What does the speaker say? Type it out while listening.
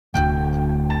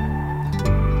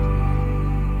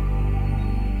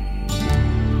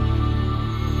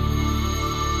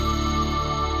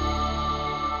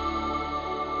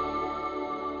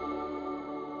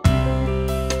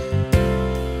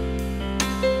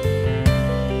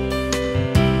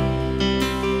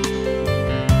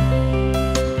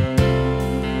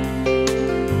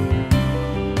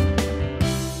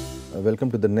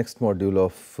welcome to the next module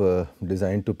of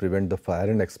design to prevent the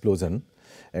fire and explosion.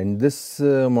 And this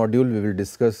module we will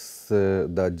discuss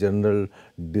the general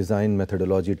design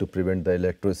methodology to prevent the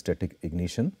electrostatic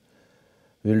ignition.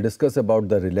 We will discuss about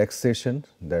the relaxation,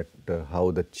 that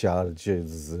how the charge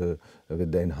is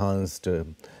with the enhanced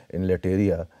inlet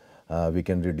area we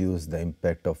can reduce the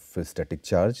impact of static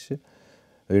charge.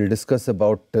 We will discuss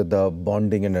about the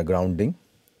bonding and grounding.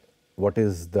 What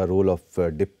is the role of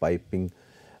dip piping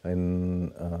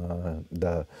in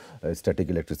the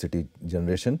static electricity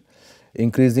generation?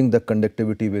 Increasing the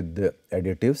conductivity with the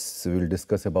additives, we will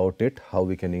discuss about it, how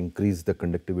we can increase the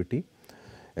conductivity.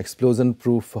 Explosion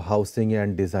proof housing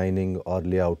and designing or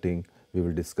layouting, we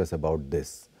will discuss about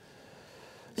this.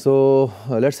 So,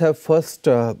 let us have first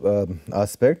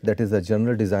aspect, that is the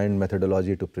general design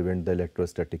methodology to prevent the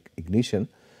electrostatic ignition.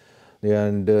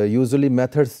 And usually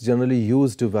methods generally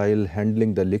used while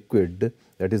handling the liquid,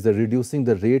 that is the reducing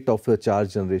the rate of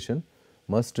charge generation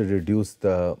must reduce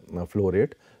the flow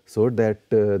rate, so that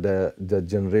the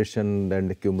generation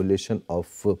and accumulation of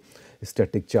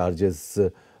static charges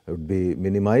would be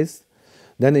minimized.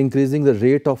 Then increasing the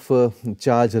rate of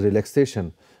charge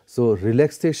relaxation. So,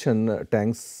 relaxation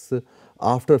tanks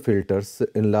after filters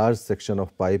enlarge section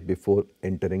of pipe before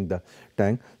entering the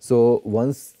tank. So,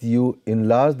 once you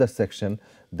enlarge the section,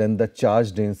 then the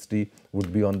charge density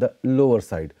would be on the lower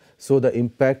side. So, the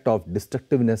impact of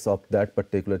destructiveness of that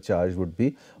particular charge would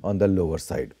be on the lower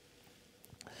side.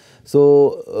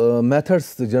 So,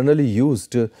 methods generally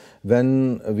used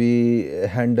when we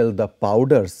handle the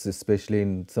powders, especially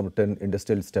in certain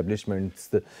industrial establishments,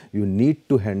 you need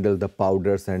to handle the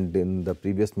powders, and in the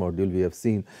previous module we have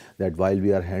seen that while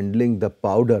we are handling the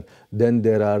powder, then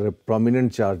there are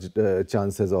prominent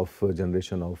chances of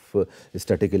generation of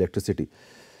static electricity.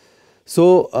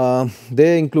 So,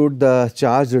 they include the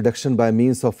charge reduction by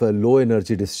means of a low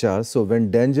energy discharge. So, when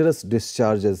dangerous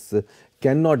discharges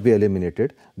cannot be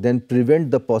eliminated, then prevent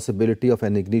the possibility of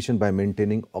an ignition by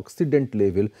maintaining oxidant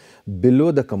level below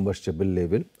the combustible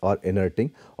level or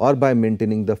inerting, or by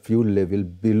maintaining the fuel level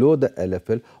below the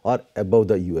LFL or above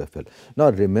the UFL.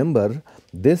 Now, remember,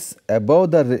 this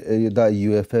above the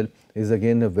UFL is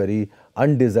again a very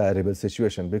undesirable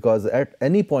situation, because at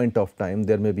any point of time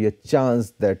there may be a chance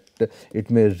that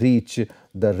it may reach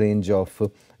the range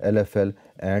of LFL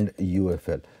and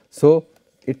UFL. So,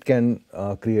 it can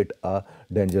create a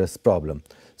dangerous problem.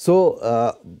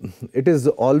 So, it is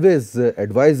always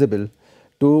advisable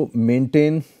to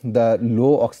maintain the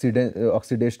low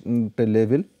oxidation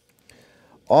level,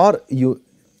 or you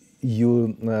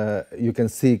can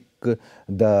seek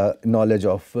the knowledge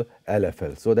of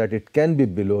LFL, so that it can be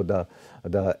below the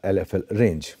LFL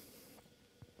range.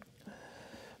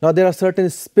 Now, there are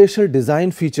certain special design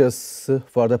features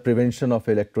for the prevention of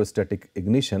electrostatic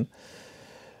ignition.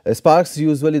 Sparks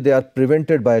usually they are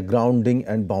prevented by grounding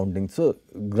and bonding. So,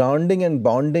 grounding and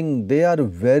bonding, they are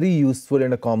very useful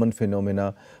and a common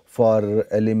phenomena for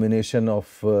elimination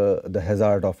of the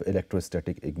hazard of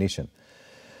electrostatic ignition.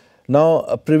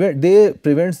 Now, they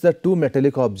prevents the two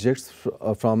metallic objects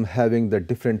from having the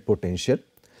different potential.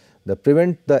 They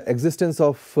prevent the existence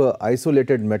of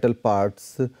isolated metal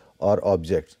parts or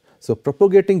objects. So,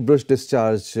 propagating brush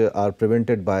discharge are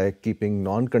prevented by keeping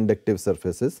non-conductive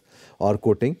surfaces or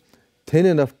coating thin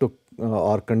enough to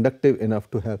or conductive enough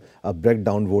to have a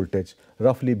breakdown voltage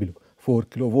roughly below 4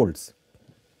 kilovolts.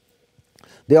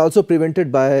 They are also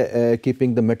prevented by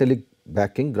keeping the metallic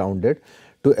backing grounded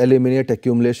to eliminate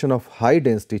accumulation of high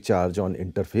density charge on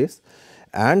interface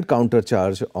and counter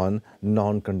charge on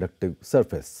non-conductive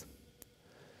surface.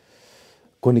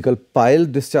 Conical pile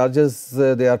discharges,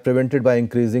 they are prevented by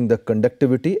increasing the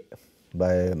conductivity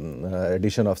by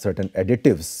addition of certain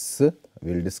additives,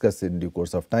 we will discuss in due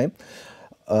course of time,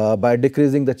 by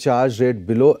decreasing the charge rate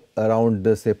below around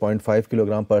say 0.5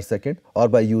 kilogram per second, or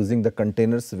by using the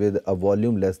containers with a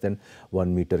volume less than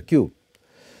 1 meter cube.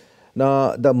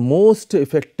 Now, the most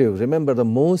effective, remember, the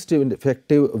most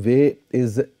effective way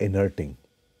is inerting.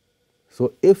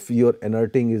 So, if your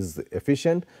inerting is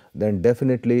efficient, then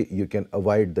definitely you can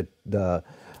avoid the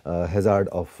hazard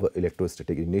of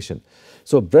electrostatic ignition.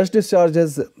 So, brush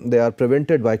discharges, they are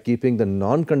prevented by keeping the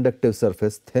non-conductive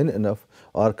surface thin enough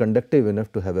or conductive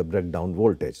enough to have a breakdown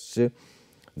voltage,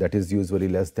 that is usually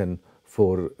less than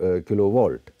 4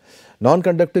 kilovolt.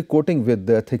 Non-conductive coating with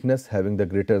the thickness having the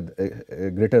greater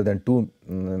than 2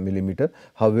 millimeter,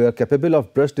 however capable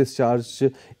of brush discharge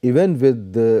even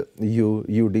with the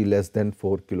UD less than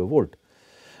 4 kilovolt.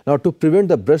 Now, to prevent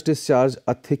the brush discharge,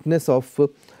 a thickness of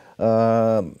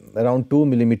around 2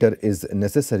 millimeter is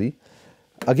necessary.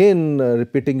 Again,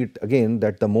 repeating it again,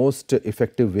 that the most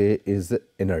effective way is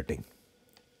inerting.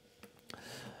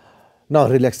 Now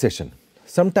relaxation.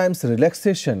 Sometimes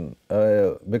relaxation,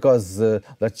 because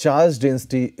the charge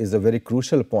density is a very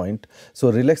crucial point.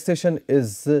 So relaxation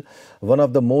is one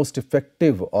of the most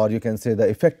effective, or you can say the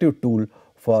effective tool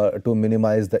to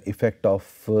minimize the effect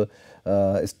of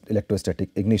electrostatic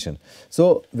ignition.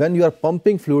 So when you are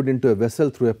pumping fluid into a vessel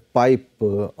through a pipe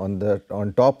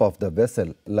on top of the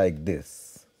vessel like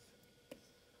this,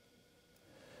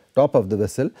 top of the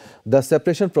vessel, the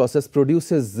separation process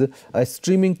produces a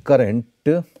streaming current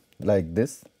like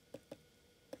this,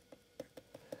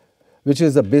 which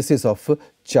is the basis of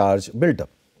charge buildup.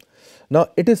 Now,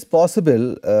 it is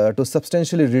possible to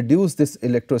substantially reduce this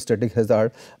electrostatic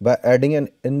hazard by adding an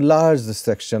enlarged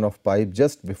section of pipe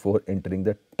just before entering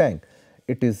the tank.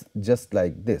 It is just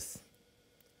like this.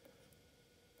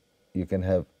 You can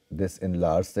have this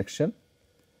enlarged section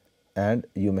and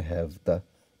you may have the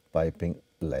piping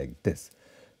like this.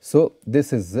 So,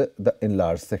 this is the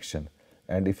enlarged section,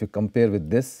 and if you compare with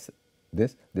this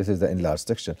is the enlarged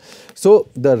section. So,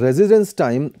 the residence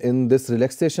time in this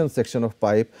relaxation section of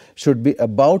pipe should be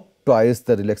about twice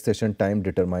the relaxation time,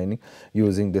 determining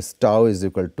using this tau is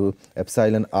equal to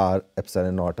epsilon r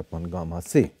epsilon naught upon gamma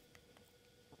c.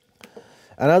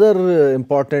 Another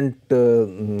important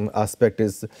aspect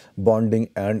is bonding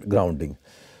and grounding.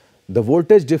 The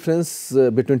voltage difference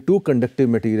between two conductive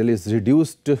material is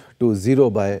reduced to 0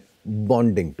 by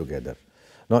bonding together.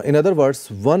 Now, in other words,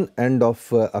 one end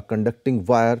of a conducting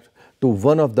wire to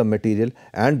one of the material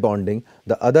and bonding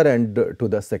the other end to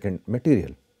the second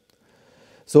material.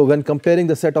 So, when comparing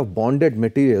the set of bonded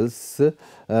materials,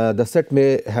 the set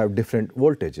may have different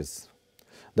voltages.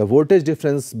 The voltage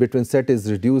difference between set is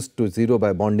reduced to 0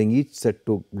 by bonding each set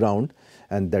to ground,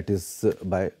 and that is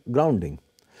by grounding.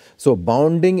 So,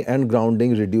 bonding and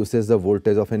grounding reduces the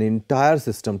voltage of an entire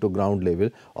system to ground level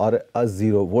or a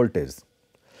 0 voltage.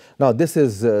 Now, this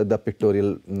is the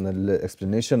pictorial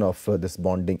explanation of this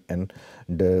bonding and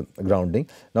grounding.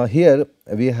 Now, here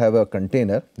we have a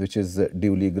container which is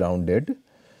duly grounded.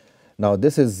 Now,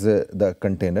 this is the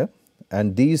container,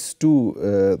 and these two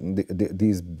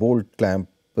these bolt clamp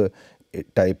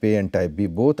type A and type B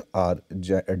both are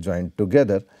joined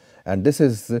together, and this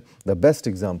is the best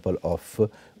example of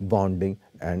bonding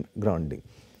and grounding.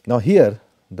 Now, here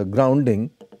the grounding,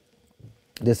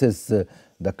 this is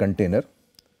the container,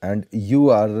 and you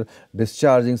are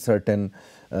discharging certain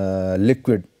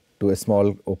liquid to a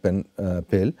small open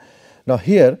pail. Now,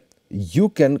 here you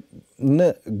can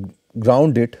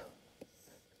ground it,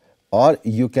 or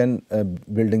you can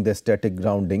building the static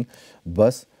grounding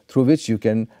bus through which you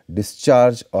can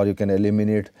discharge or you can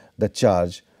eliminate the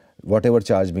charge, whatever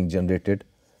charge being generated,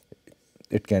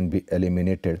 it can be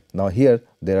eliminated. Now, here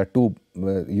there are two,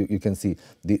 you can see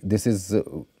this is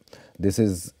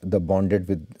the bonded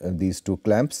with these two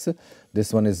clamps,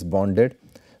 this one is bonded.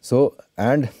 So,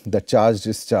 and the charge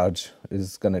discharge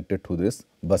is connected to this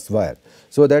bus wire,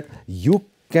 so that you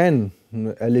can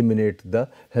eliminate the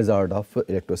hazard of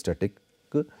electrostatic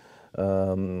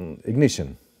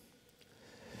ignition.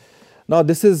 Now,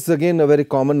 this is again a very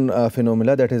common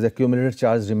phenomena, that is accumulated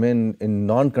charge remain in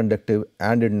non-conductive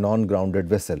and in non-grounded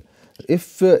vessel.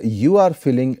 If you are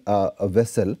filling a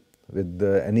vessel with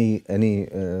any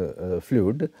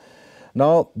fluid,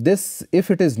 now this, if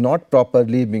it is not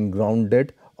properly being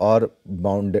grounded or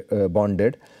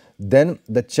bonded, then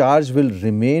the charge will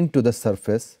remain to the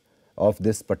surface of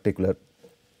this particular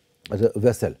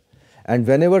vessel, and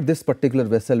whenever this particular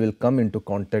vessel will come into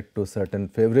contact to certain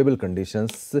favorable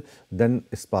conditions, then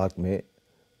spark may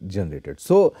generated.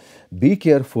 So, be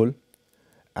careful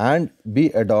and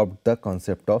adopt the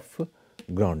concept of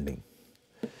grounding.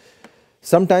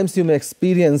 Sometimes you may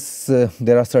experience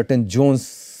there are certain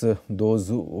zones, those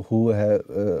who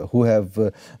have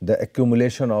the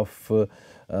accumulation of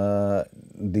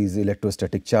these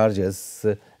electrostatic charges,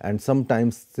 and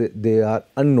sometimes they are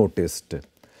unnoticed.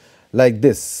 Like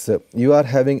this, you are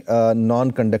having a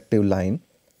non-conductive line,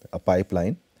 a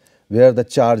pipeline, where the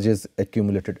charge is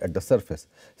accumulated at the surface.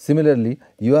 Similarly,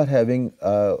 you are having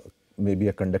maybe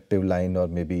a conductive line or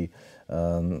maybe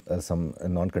some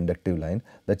non-conductive line,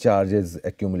 the charge is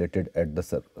accumulated at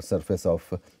the surface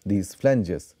of these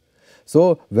flanges.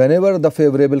 So, whenever the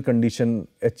favorable condition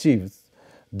achieves,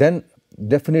 then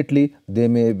definitely they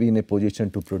may be in a position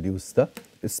to produce the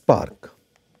spark.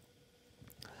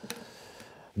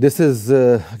 This is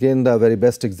again the very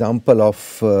best example of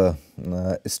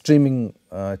streaming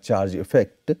charge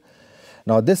effect.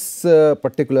 Now, this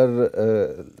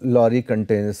particular lorry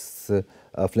contains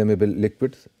flammable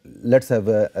liquid. Let us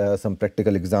have some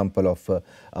practical example of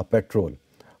a petrol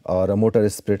or a motor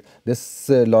spirit, this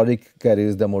lorry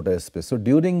carries the motor spirit. So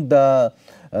during the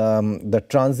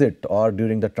transit or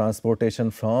during the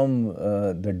transportation from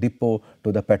the depot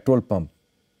to the petrol pump,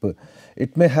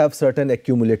 it may have certain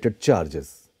accumulated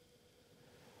charges,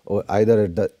 or either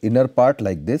at the inner part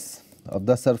like this of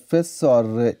the surface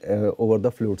or over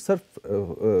the fluid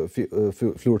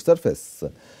surface.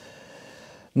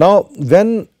 Now,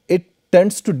 when it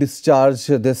tends to discharge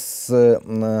this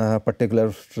particular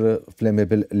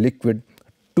flammable liquid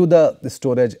to the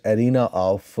storage arena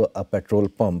of a petrol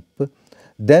pump,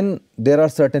 then there are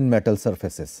certain metal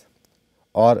surfaces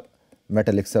or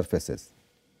metallic surfaces.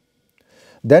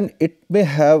 Then it may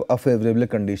have a favorable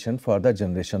condition for the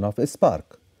generation of a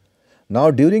spark. Now,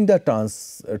 during the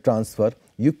transfer,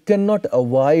 you cannot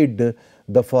avoid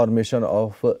the formation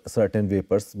of certain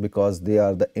vapors because they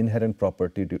are the inherent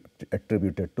property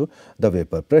attributed to the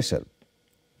vapor pressure.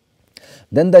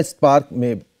 Then the spark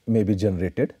may be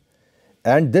generated,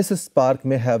 and this spark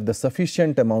may have the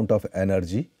sufficient amount of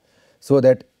energy so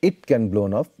that it can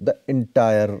blow off the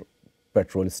entire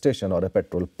petrol station or a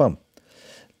petrol pump.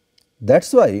 That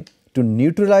is why to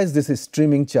neutralize this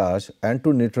streaming charge and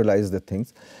to neutralize the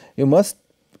things, you must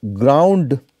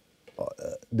ground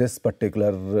this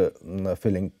particular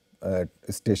filling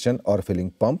station or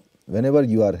filling pump whenever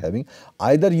you are having.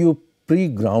 Either you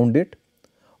pre-ground it,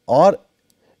 or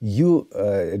you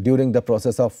during the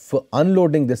process of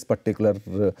unloading this particular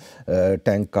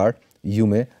tank cart, you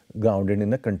may ground it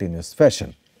in a continuous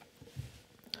fashion.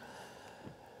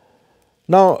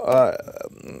 Now,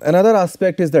 another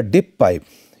aspect is the dip pipe.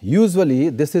 Usually,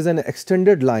 this is an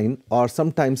extended line or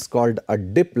sometimes called a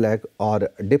dip leg or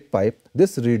dip pipe.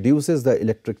 This reduces the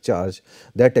electric charge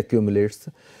that accumulates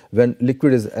when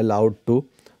liquid is allowed to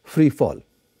free fall.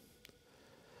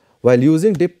 While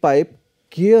using dip pipe,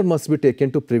 care must be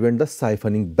taken to prevent the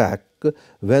siphoning back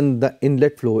when the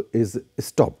inlet flow is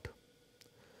stopped.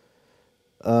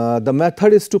 The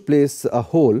method is to place a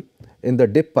hole in the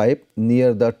dip pipe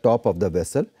near the top of the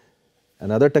vessel.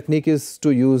 Another technique is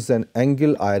to use an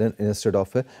angle iron instead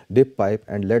of a dip pipe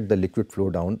and let the liquid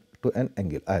flow down to an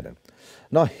angle iron.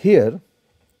 Now, here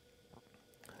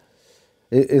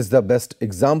is the best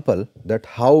example that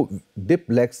how dip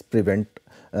legs prevent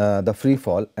the free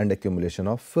fall and accumulation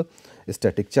of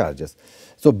static charges.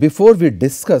 So, before we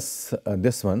discuss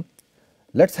this one,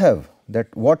 let us have that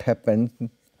what happened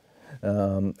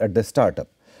at the startup.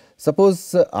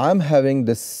 Suppose I am having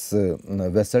this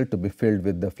vessel to be filled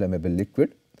with the flammable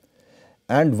liquid,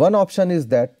 and one option is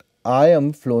that I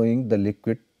am flowing the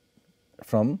liquid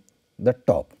from the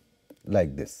top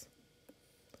like this.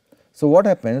 So, what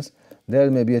happens? There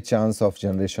may be a chance of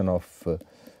generation of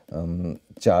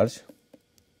charge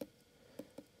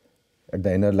at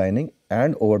the inner lining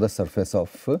and over the surface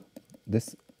of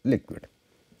this liquid,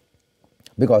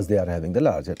 because they are having the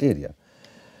larger area.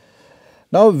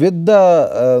 Now, with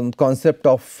the concept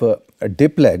of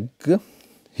dip leg,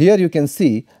 here you can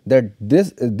see that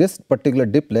this particular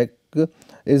dip leg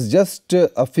is just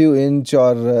a few inch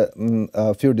or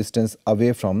a few distance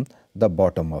away from the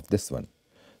bottom of this one.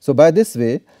 So, by this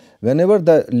way, whenever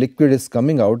the liquid is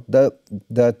coming out,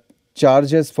 the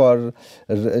charges for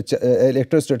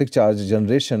electrostatic charge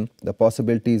generation, the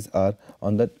possibilities are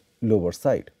on the lower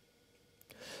side.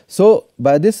 So,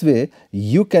 by this way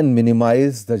you can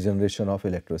minimize the generation of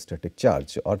electrostatic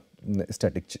charge or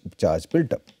static charge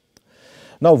built up.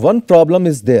 Now, one problem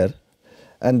is there,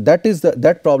 and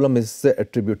that problem is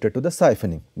attributed to the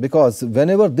siphoning, because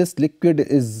whenever this liquid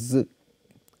is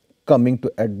coming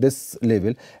to at this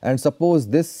level, and suppose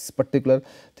this particular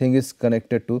thing is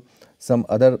connected to some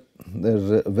other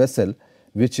vessel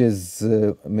which is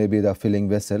maybe the filling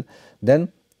vessel, then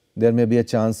there may be a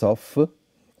chance of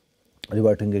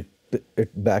reverting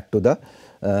it back to the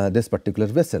this particular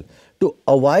vessel. To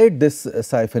avoid this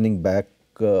siphoning back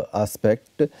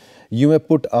aspect, you may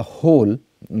put a hole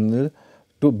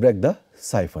to break the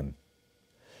siphon.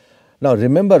 Now,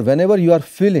 remember, whenever you are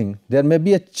filling, there may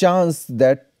be a chance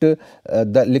that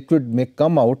the liquid may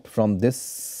come out from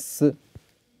this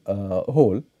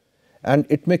hole, and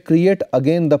it may create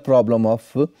again the problem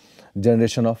of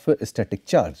generation of static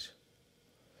charge.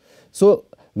 So,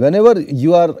 whenever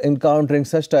you are encountering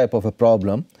such type of a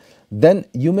problem, then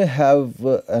you may have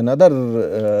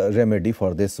another remedy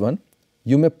for this one.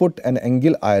 You may put an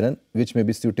angle iron which may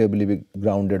be suitably be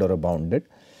grounded or bounded,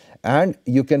 and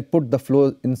you can put the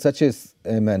flow in such a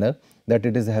manner that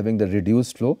it is having the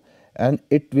reduced flow, and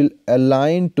it will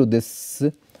align to this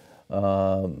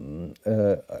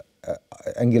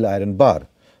angle iron bar,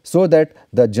 so that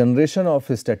the generation of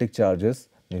static charges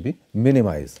may be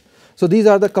minimized. So these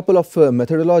are the couple of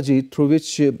methodology through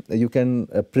which you can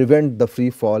prevent the free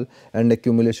fall and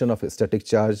accumulation of static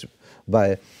charge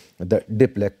by the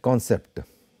Diplex concept.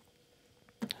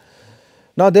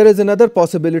 Now there is another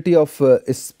possibility of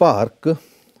spark,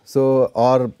 so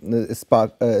or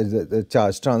spark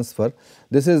charge transfer.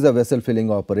 This is the vessel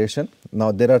filling operation.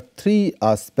 Now there are three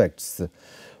aspects.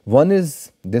 One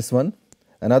is this one,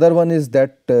 another one is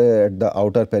that at the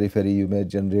outer periphery you may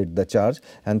generate the charge,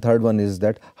 and third one is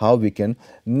that how we can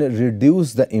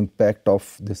reduce the impact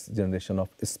of this generation of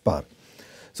spark.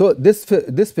 So this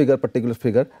particular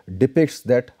figure depicts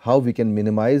that how we can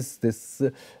minimize this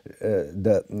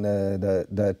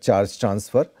the charge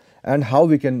transfer and how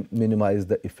we can minimize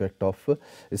the effect of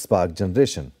spark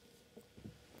generation.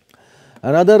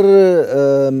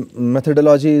 Another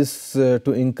methodology is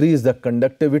to increase the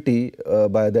conductivity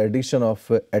by the addition of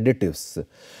additives.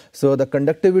 So the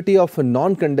conductivity of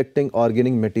non-conducting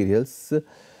organic materials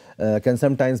can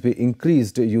sometimes be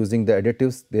increased using the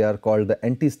additives. They are called the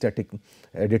anti-static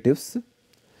additives.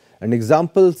 And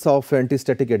examples of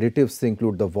anti-static additives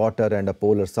include the water and a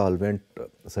polar solvent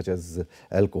such as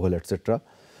alcohol, etc.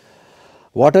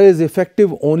 Water is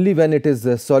effective only when it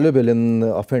is soluble in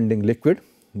offending liquid,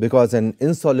 because an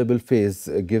insoluble phase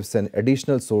gives an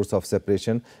additional source of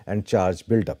separation and charge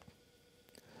buildup.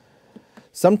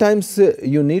 Sometimes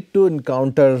you need to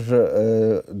encounter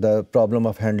the problem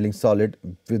of handling solid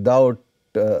without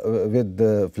with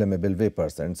the flammable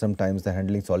vapors, and sometimes the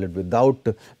handling solid without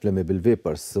flammable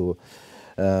vapors. So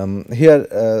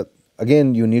here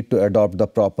again you need to adopt the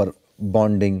proper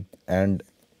bonding and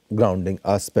grounding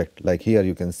aspect. Like here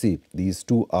you can see these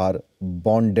two are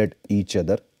bonded each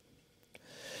other.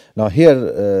 Now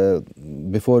here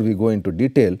before we go into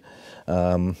detail,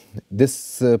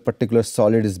 this particular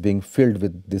solid is being filled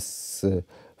with this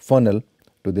funnel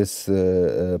to this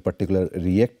particular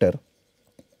reactor.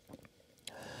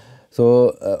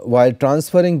 So while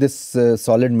transferring this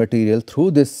solid material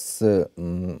through this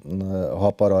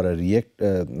hopper or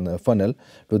a funnel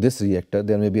to this reactor,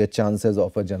 there may be a chances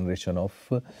of a generation of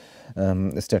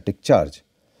static charge.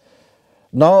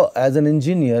 Now as an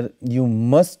engineer, you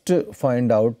must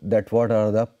find out that what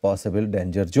are the possible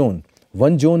danger zone.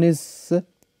 One zone is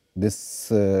this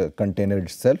container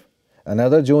itself,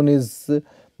 another zone is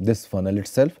this funnel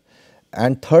itself,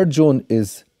 and third zone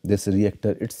is this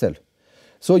reactor itself.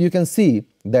 So you can see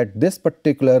that this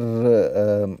particular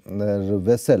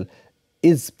vessel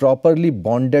is properly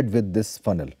bonded with this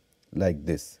funnel like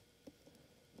this,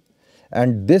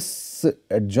 and this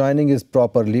adjoining is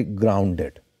properly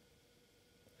grounded.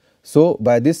 So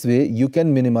by this way you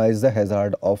can minimize the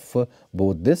hazard of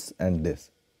both this and this.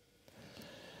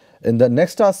 In the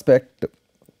next aspect,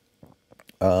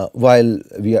 while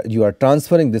you are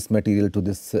transferring this material to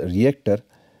this reactor,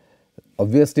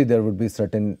 obviously there would be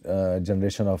certain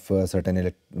generation of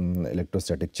certain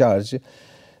electrostatic charge.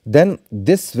 Then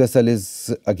this vessel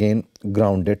is again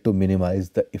grounded to minimize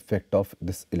the effect of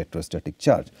this electrostatic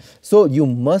charge. So you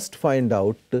must find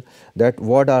out that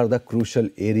what are the crucial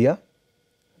area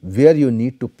where you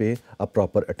need to pay a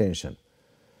proper attention.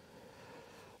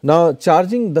 Now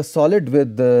charging the solid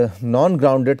with the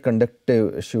non-grounded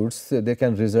conductive sheets, they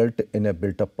can result in a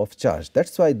built-up of charge. That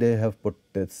is why they have put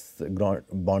this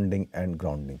bonding and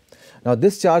grounding. Now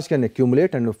this charge can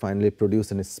accumulate and finally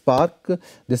produce a spark.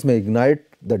 This may ignite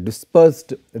the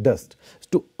dispersed dust.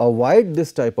 To avoid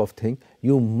this type of thing,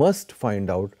 you must find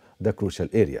out the crucial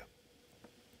area.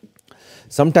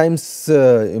 Sometimes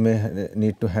you may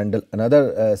need to handle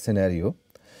another scenario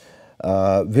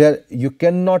where you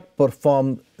cannot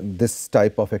perform this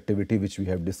type of activity which we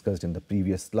have discussed in the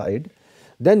previous slide.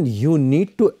 Then you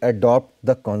need to adopt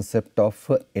the concept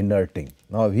of inerting.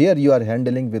 Now here you are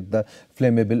handling with the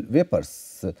flammable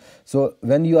vapors. So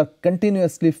when you are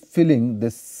continuously filling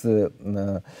this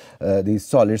these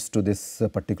solids to this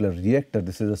particular reactor,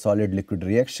 this is a solid liquid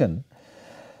reaction.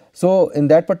 So in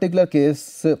that particular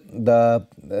case,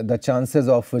 the chances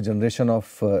of generation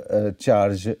of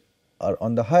charge are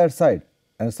on the higher side,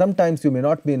 and sometimes you may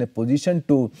not be in a position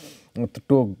to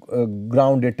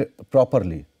ground it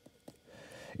properly.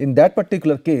 In that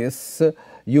particular case,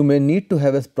 you may need to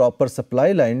have a proper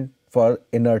supply line for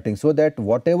inerting, so that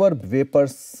whatever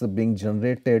vapors being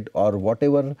generated or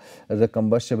whatever the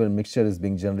combustible mixture is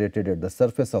being generated at the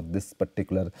surface of this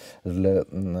particular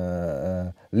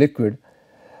liquid,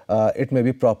 it may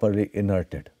be properly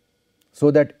inerted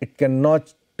so that it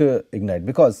cannot ignite.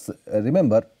 Because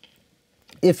remember,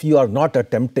 if you are not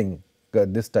attempting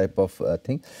this type of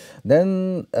thing,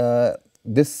 then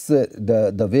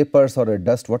the vapors or a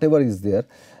dust, whatever is there,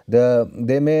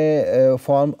 they may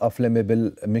form a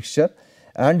flammable mixture,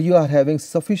 and you are having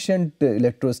sufficient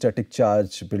electrostatic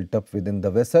charge built up within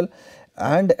the vessel,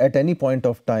 and at any point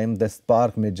of time the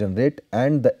spark may generate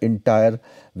and the entire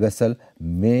vessel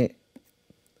may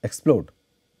explode.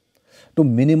 To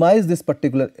minimize this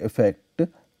particular effect,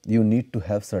 you need to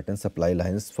have certain supply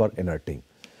lines for inerting.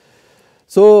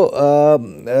 So,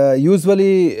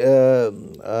 usually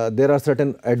there are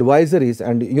certain advisories,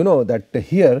 and you know that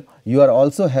here you are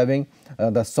also having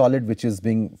the solid which is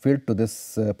being filled to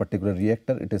this particular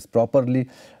reactor. It is properly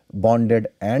bonded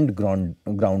and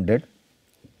grounded.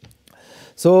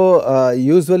 So,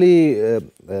 usually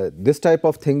this type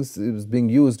of things is being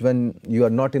used when you are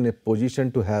not in a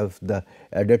position to have the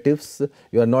additives,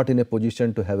 you are not in a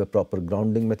position to have a proper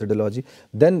grounding methodology,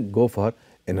 then go for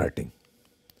inerting.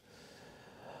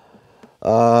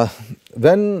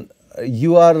 When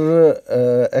you are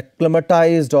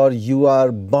acclimatized or you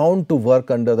are bound to work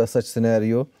under the such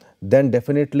scenario, then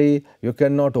definitely you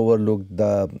cannot overlook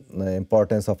the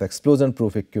importance of explosion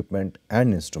proof equipment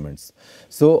and instruments.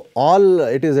 So,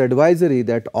 it is advisory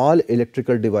that all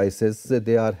electrical devices,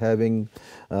 they are having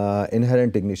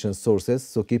inherent ignition sources.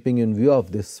 So, keeping in view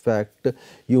of this fact,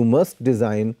 you must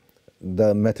design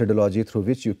the methodology through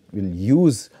which you will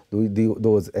use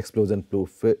those explosion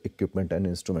proof equipment and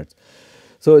instruments.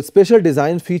 So, special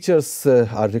design features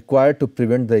are required to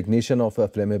prevent the ignition of a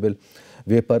flammable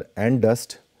vapor and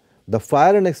dust. The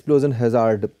fire and explosion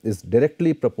hazard is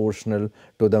directly proportional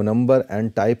to the number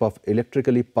and type of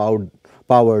electrically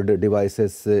powered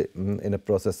devices in a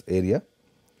process area.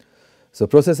 So,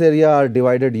 process area are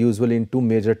divided usually in two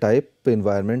major type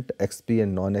environment, XP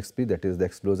and non-XP, that is the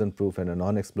explosion proof and a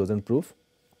non-explosion proof.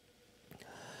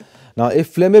 Now,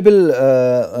 if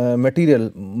flammable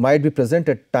material might be present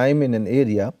at time in an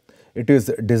area, it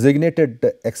is designated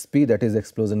XP, that is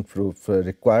explosion proof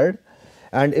required,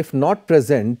 and if not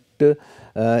present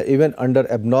even under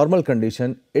abnormal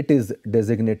condition, it is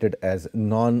designated as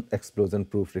non-explosion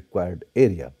proof required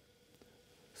area.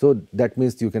 So, that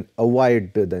means you can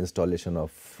avoid the installation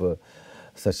of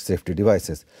such safety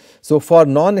devices. So, for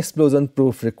non-explosion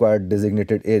proof required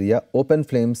designated area, open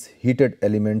flames, heated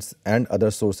elements and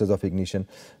other sources of ignition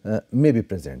may be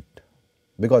present,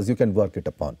 because you can work it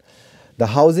upon. The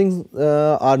housings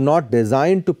are not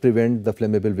designed to prevent the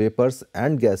flammable vapors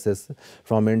and gases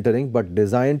from entering, but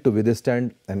designed to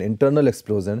withstand an internal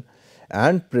explosion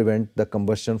and prevent the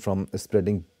combustion from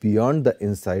spreading beyond the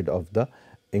inside of the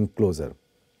enclosure.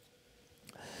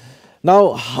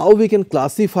 Now, how we can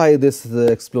classify this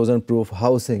explosion proof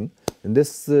housing? In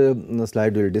this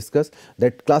slide we will discuss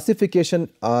that classification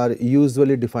are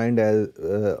usually defined as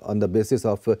on the basis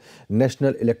of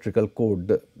National Electrical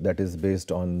Code, that is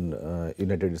based on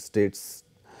United States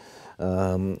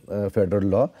federal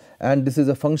law, and this is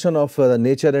a function of the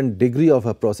nature and degree of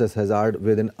a process hazard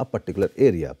within a particular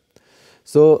area.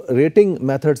 So, rating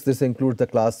methods, this includes the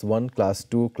class 1, class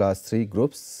 2, class 3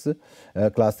 groups,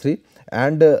 class 3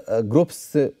 and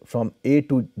groups from A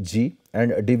to G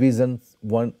and divisions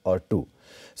 1 or 2.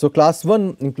 So, class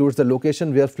 1 includes the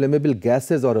location where flammable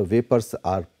gases or vapors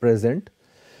are present.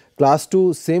 Class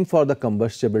 2, same for the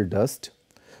combustible dust.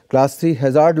 Class 3,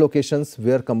 hazard locations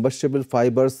where combustible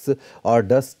fibers or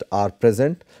dust are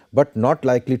present, but not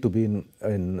likely to be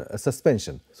in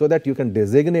suspension, so that you can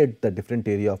designate the different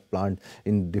area of plant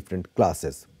in different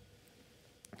classes.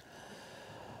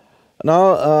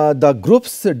 Now, the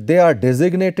groups, they are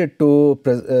designated to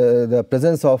the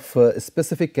presence of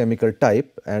specific chemical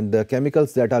type, and the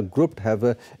chemicals that are grouped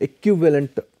have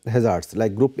equivalent hazards,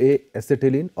 like group A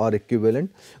acetylene or equivalent,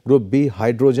 group B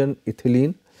hydrogen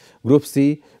ethylene, group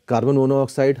C carbon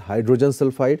monoxide hydrogen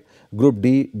sulfide, group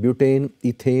D butane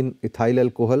ethane ethyl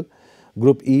alcohol,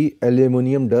 group E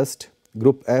aluminum dust,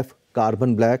 group F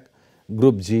carbon black,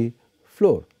 group G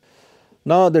fluor.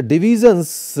 Now, the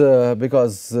divisions,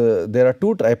 because there are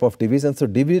two type of divisions. So,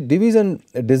 division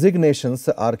designations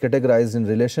are categorized in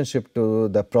relationship to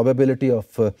the probability of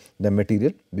the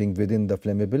material being within the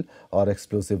flammable or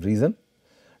explosive region.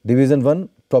 Division 1,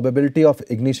 probability of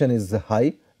ignition is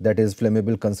high, that is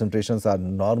flammable concentrations are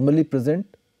normally present.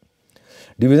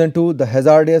 Division 2, the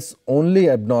hazardous only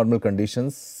abnormal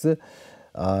conditions,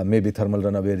 maybe thermal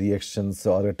runaway reactions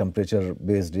or temperature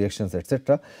based reactions,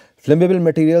 etc. Flammable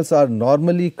materials are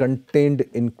normally contained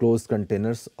in closed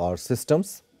containers or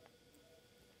systems.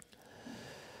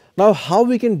 Now, how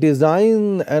we can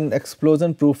design an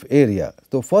explosion proof area?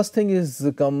 So, first thing is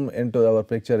come into our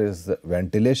picture is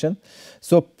ventilation.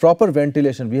 So, proper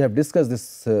ventilation, we have discussed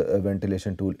this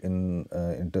ventilation tool in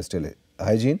industrial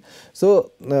hygiene.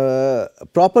 So,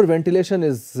 proper ventilation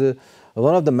is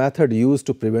one of the method used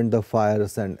to prevent the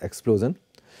fires and explosion.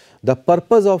 The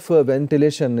purpose of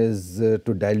ventilation is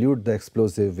to dilute the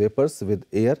explosive vapors with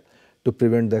air to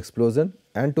prevent the explosion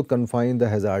and to confine the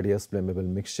hazardous flammable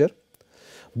mixture.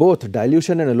 Both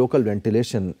dilution and local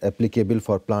ventilation applicable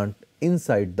for plant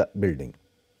inside the building.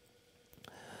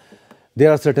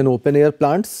 There are certain open air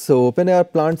plants. So, open air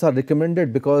plants are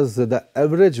recommended because the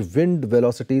average wind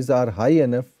velocities are high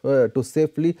enough to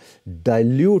safely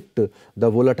dilute the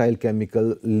volatile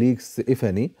chemical leaks, if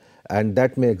any, and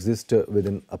that may exist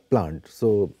within a plant.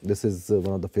 So, this is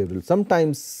one of the favorable.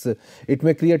 Sometimes it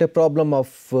may create a problem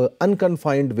of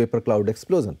unconfined vapor cloud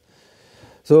explosion.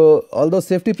 So, although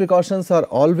safety precautions are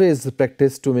always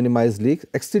practiced to minimize leaks,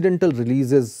 accidental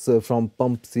releases from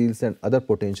pump seals and other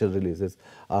potential releases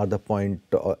are the point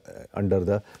under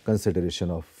the consideration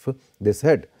of this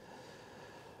head.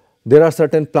 There are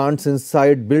certain plants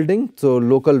inside building, so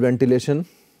local ventilation,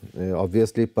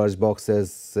 obviously purge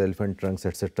boxes, elephant trunks,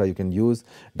 etc. you can use.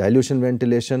 Dilution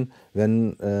ventilation,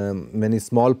 when many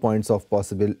small points of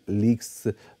possible leaks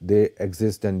they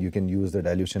exist, and you can use the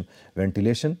dilution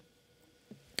ventilation.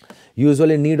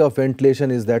 Usually need of ventilation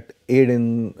is that aid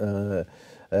in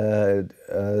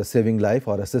saving life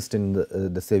or assist in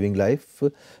the saving life,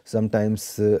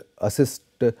 sometimes assist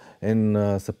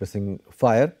in suppressing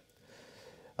fire,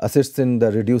 assists in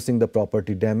the reducing the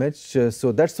property damage.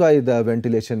 So, that is why the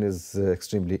ventilation is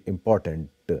extremely important.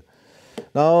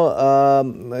 Now,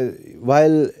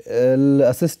 while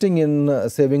assisting in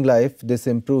saving life, this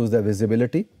improves the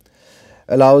visibility,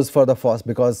 allows for the fast,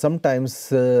 because sometimes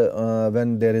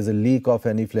when there is a leak of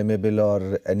any flammable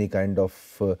or any kind of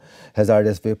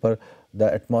hazardous vapor,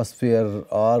 the atmosphere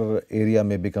or area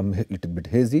may become a little bit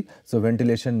hazy. So,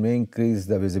 ventilation may increase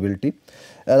the visibility,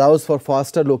 allows for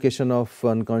faster location of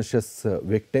unconscious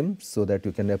victims so that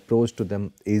you can approach to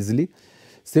them easily,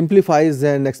 simplifies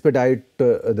and expedite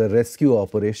the rescue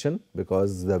operation,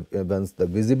 because once the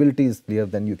visibility is clear,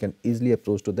 then you can easily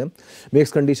approach to them, makes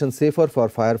conditions safer for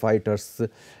firefighters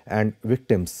and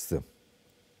victims.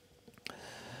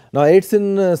 Now, aids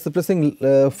in suppressing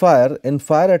fire. In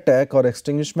fire attack or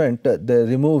extinguishment, they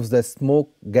removes the smoke,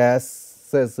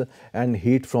 gases and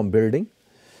heat from building,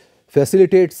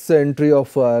 facilitates entry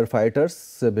of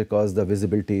firefighters because the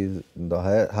visibility is on the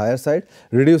higher side,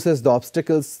 reduces the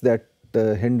obstacles that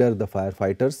hinder the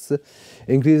firefighters,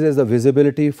 increases the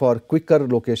visibility for quicker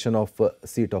location of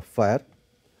seat of fire.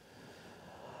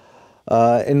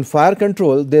 In fire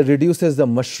control, they reduces the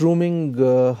mushrooming,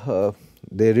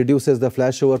 they reduces the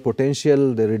flashover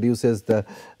potential, they reduces the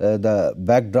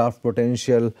backdraft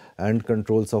potential and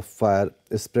controls of fire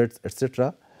spreads,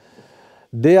 etc.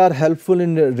 They are helpful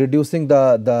in reducing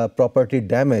the property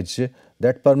damage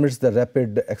that permits the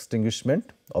rapid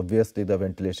extinguishment. Obviously, the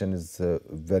ventilation is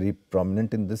very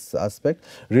prominent in this aspect,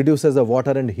 reduces the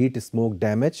water and heat smoke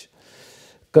damage,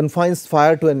 confines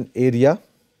fire to an area,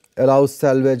 allows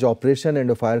salvage operation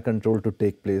and fire control to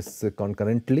take place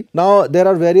concurrently. Now, there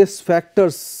are various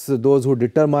factors, those who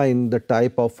determine the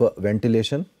type of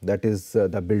ventilation, that is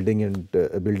the building and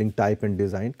building type and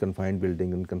design, confined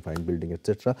building, unconfined building,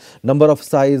 etc. Number of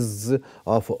size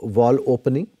of wall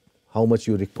opening, how much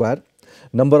you require,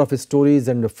 number of stories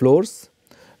and floors,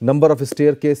 number of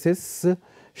staircases,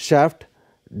 shaft,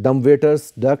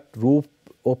 dumbwaiters, duct, roof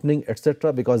opening,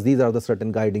 etc., because these are the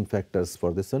certain guiding factors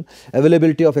for this one.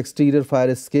 Availability of exterior fire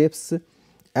escapes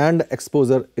and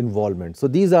exposure involvement. So,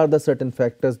 these are the certain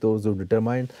factors, those who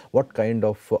determine what kind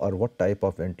of or what type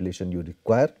of ventilation you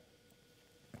require.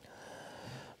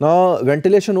 Now,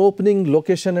 ventilation opening,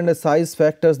 location and size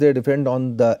factors, they depend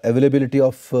on the availability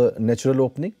of natural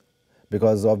opening,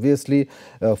 because obviously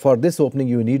for this opening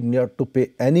you need not to pay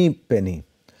any penny.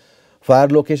 Fire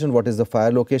location, what is the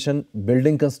fire location,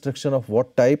 building construction of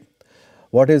what type,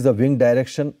 what is the wing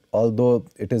direction, although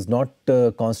it is not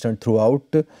constant throughout,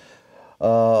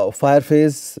 fire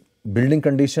phase, building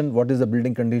condition, what is the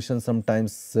building condition,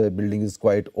 sometimes building is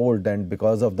quite old and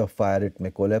because of the fire it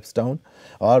may collapse down,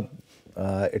 or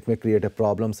it may create a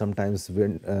problem. Sometimes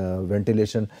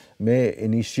ventilation may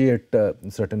initiate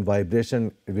certain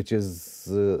vibration which is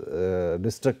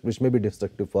which may be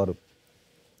destructive for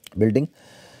building.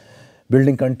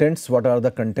 Building contents, what are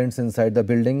the contents inside the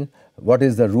building, what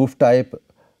is the roof type,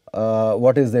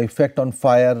 what is the effect on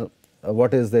fire,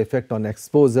 what is the effect on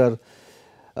exposure,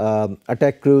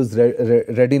 attack crews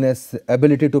readiness,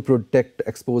 ability to protect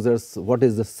exposures, what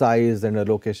is the size and the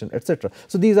location, etc.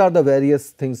 So, these are the various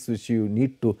things which you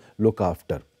need to look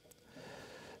after.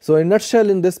 So, in nutshell,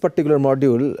 in this particular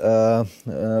module,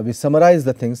 we summarize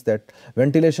the things that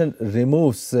ventilation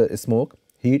removes smoke,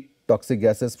 heat, toxic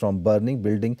gases from burning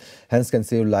building, hence can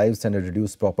save lives and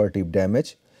reduce property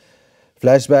damage.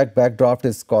 Flashback backdraft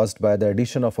is caused by the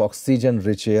addition of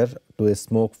oxygen-rich air to a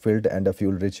smoke-filled and a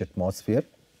fuel-rich atmosphere.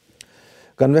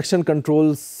 Convection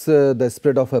controls the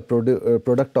spread of a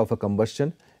product of a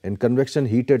combustion. In convection,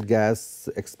 heated gas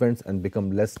expands and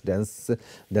become less dense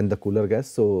than the cooler gas,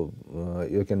 so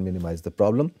you can minimize the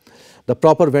problem. The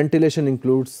proper ventilation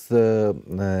includes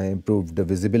improved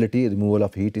visibility, removal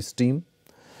of heat stream,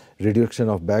 reduction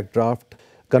of backdraft.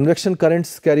 Convection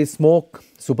currents carry smoke,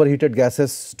 superheated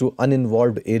gases to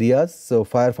uninvolved areas, so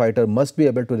firefighter must be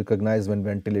able to recognize when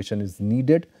ventilation is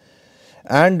needed,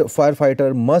 and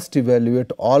firefighter must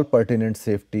evaluate all pertinent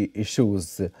safety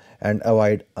issues and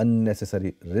avoid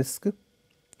unnecessary risk.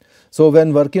 So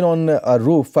when working on a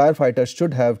roof, firefighters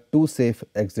should have two safe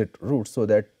exit routes, so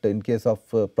that in case of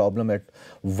problem at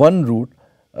one route,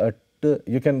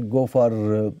 you can go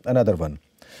for another one.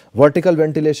 Vertical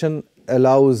ventilation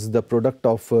allows the product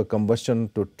of combustion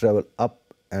to travel up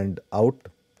and out.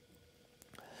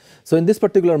 So in this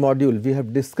particular module, we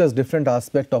have discussed different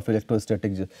aspects of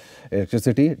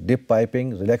electricity, dip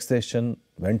piping, relaxation,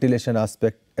 ventilation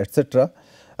aspect, etc.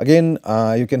 Again,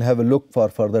 you can have a look for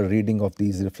further reading of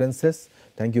these references.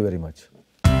 Thank you very much.